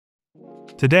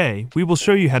Today, we will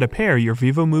show you how to pair your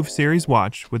Vivomove series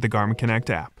watch with the Garmin Connect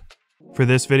app. For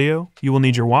this video, you will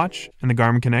need your watch and the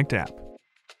Garmin Connect app.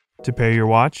 To pair your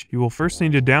watch, you will first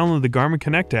need to download the Garmin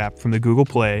Connect app from the Google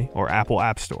Play or Apple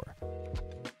App Store.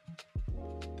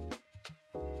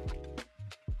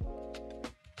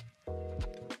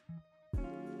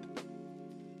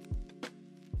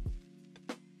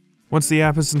 Once the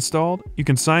app is installed, you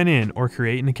can sign in or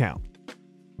create an account.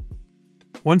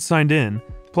 Once signed in,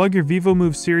 plug your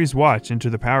Vivomove series watch into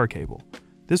the power cable.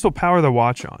 This will power the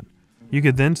watch on. You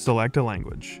could then select a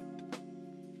language.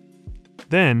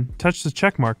 Then, touch the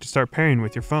check mark to start pairing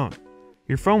with your phone.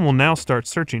 Your phone will now start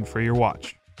searching for your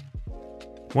watch.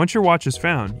 Once your watch is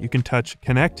found, you can touch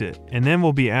Connect It and then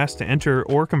will be asked to enter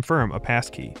or confirm a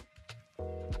passkey.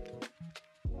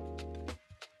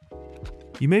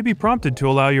 You may be prompted to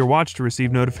allow your watch to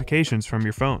receive notifications from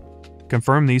your phone.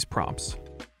 Confirm these prompts.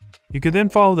 You could then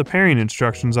follow the pairing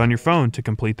instructions on your phone to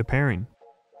complete the pairing.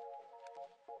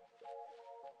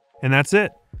 And that's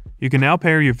it! You can now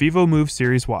pair your Vivomove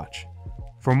series watch.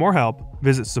 For more help,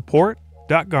 visit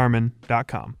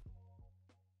support.garmin.com.